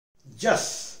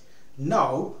Just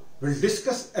now we'll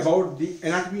discuss about the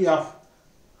anatomy of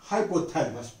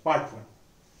hypothalamus, part 1.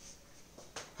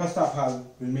 First of all,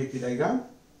 we'll make the diagram.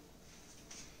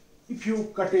 If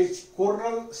you cut a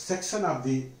coronal section of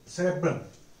the cerebrum,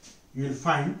 you will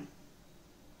find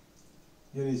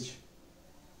this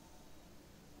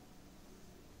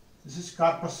is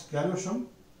corpus callosum.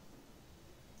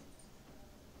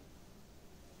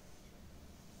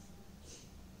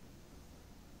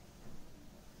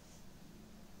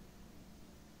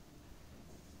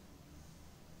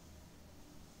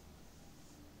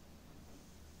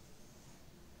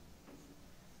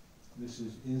 This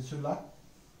is insula.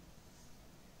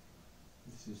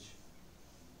 This is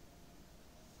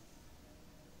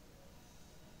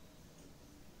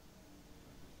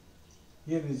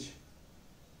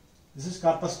this is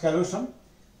corpus callosum.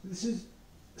 This is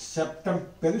septum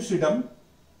pellucidum.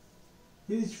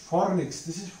 Here is fornix.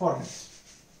 This is fornix,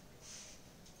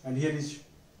 and here is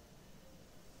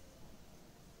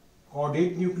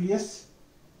caudate nucleus.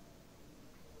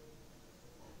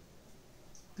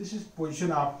 This is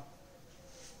position of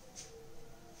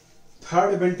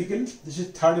third ventricle. This is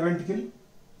third ventricle,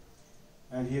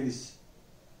 and here is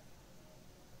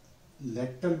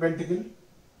lateral ventricle.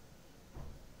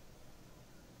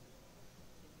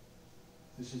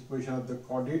 This is position of the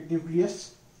caudate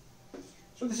nucleus.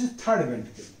 So this is third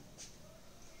ventricle,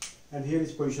 and here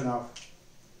is position of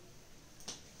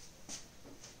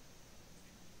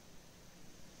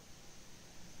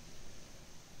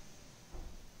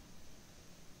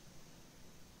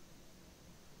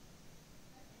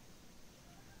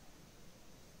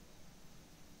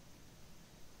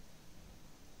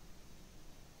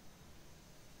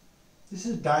this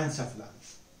is diencephalon,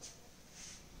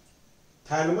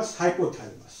 thalamus,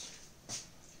 hypothalamus,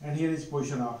 and here is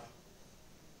position of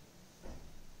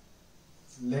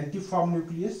lentiform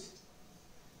nucleus.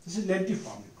 This is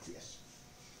lentiform nucleus,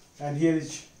 and here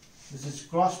is this is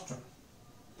claustrum.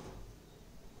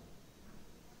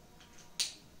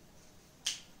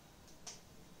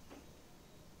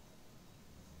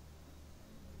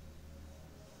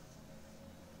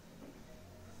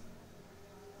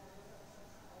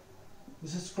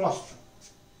 This is claustrum.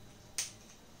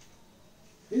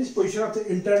 This is position of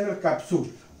the internal capsule.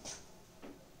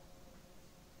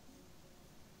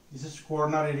 This is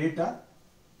coronary aorta.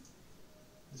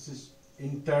 This is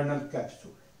internal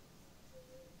capsule.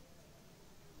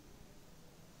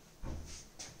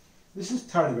 This is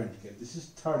third ventricle. This is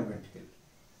third ventricle.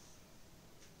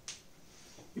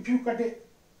 If you cut a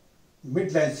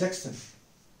midline section,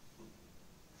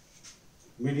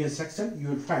 median section, you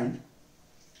will find,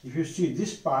 if you see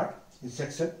this part in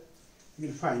section, you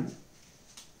will find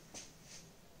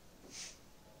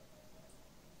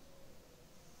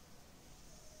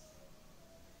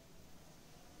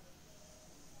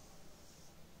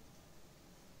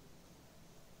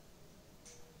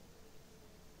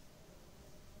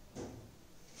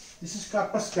this is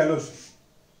corpus callosum.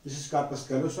 This is corpus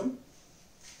callosum.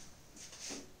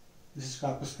 This is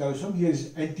corpus callosum. Here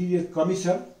is anterior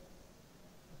commissure.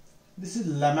 This is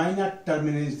lamina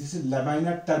terminalis. This is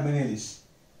lamina terminalis.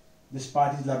 This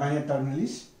part is lamina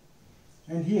terminalis,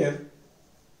 and here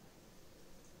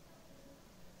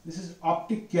this is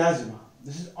optic chiasma.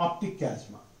 This is optic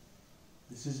chiasma.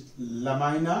 This is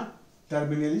lamina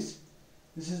terminalis.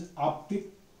 This is optic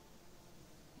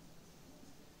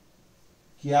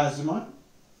chiasma.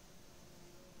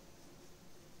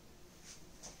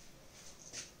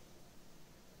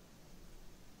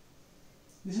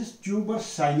 This is tuber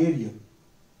cinereum.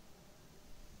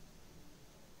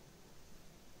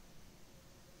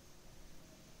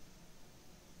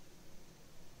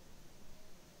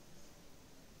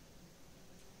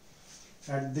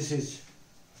 And this is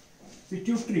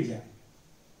pituitary gland.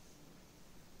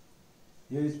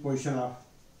 Here is position of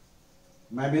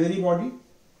mammillary body.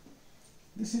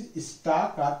 This is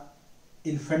stalk or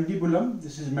infundibulum.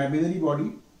 This is mammillary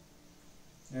body,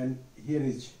 and here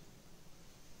is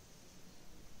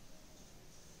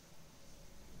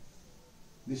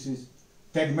this is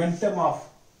tegmentum of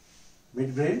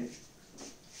midbrain.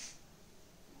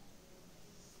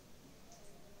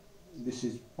 This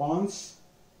is pons,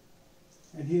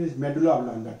 and here is medulla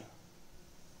oblongata.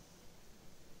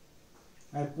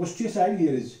 And posterior side,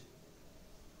 here is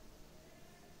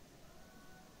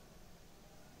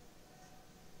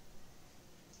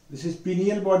this is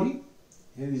pineal body.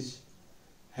 Here is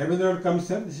habenoid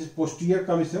commissure. This is posterior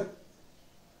commissure.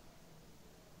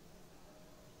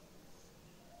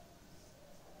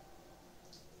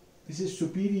 This is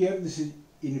superior, this is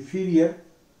inferior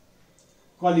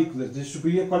colliculus. This is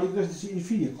superior colliculus, this is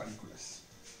inferior colliculus.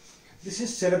 This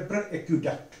is cerebral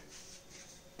aqueduct.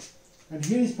 And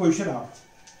here is position of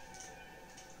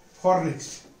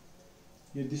fornix.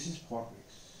 Here this is fornix.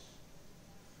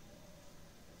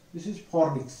 This is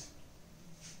fornix.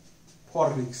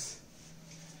 Fornix.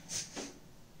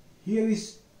 Here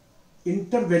is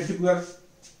interventricular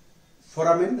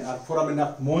foramen or foramen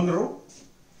of Monro.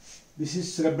 This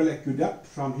is cerebral aqueduct.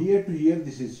 From here to here,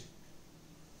 this is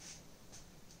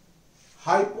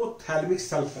hypothalamic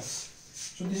sulcus.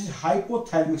 So this is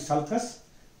hypothalamic sulcus.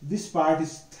 This part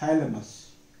is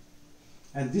thalamus,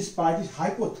 and this part is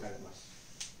hypothalamus.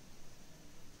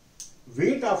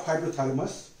 Weight of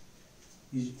hypothalamus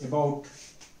is about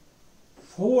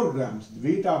 4 grams. The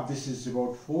weight of this is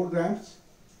about 4 grams.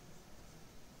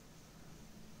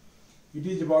 It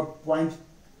is about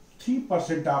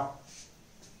 0.3% of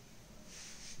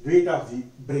weight of the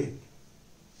brain.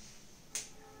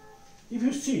 If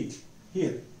you see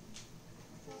here,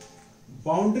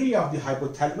 boundary of the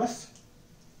hypothalamus,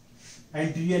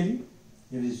 anteriorly,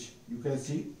 here is, you can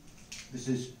see, this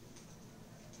is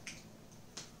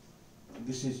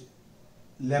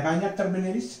lamina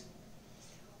terminalis.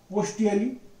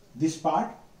 Posteriorly, this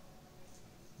part,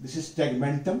 this is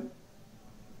tegmentum.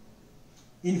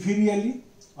 Inferiorly,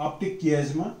 optic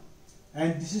chiasma,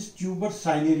 and this is tuber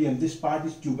cinereum. This part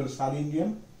is tuber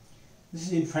cinereum. This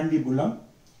is infundibulum.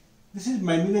 This is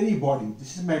mammillary body.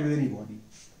 This is mammillary body.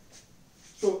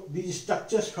 So these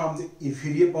structures from the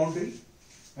inferior boundary,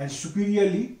 and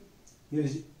superiorly, here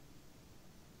is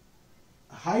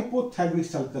hypothalamic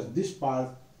sulcus. This part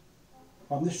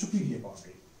from the superior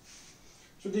boundary.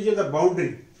 So these are the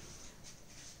boundary.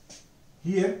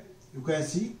 Here you can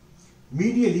see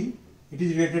medially it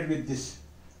is related with this.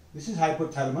 This is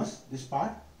hypothalamus, this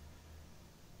part.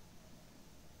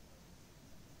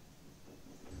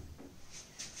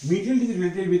 Medially it is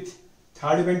related with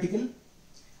third ventricle,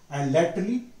 and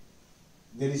laterally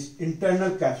there is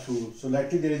internal capsule. So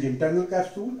laterally there is internal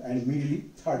capsule and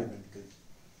medially third ventricle.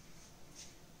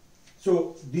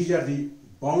 So these are the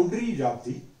boundaries of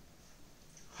the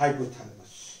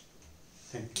hypothalamus.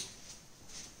 Thank you.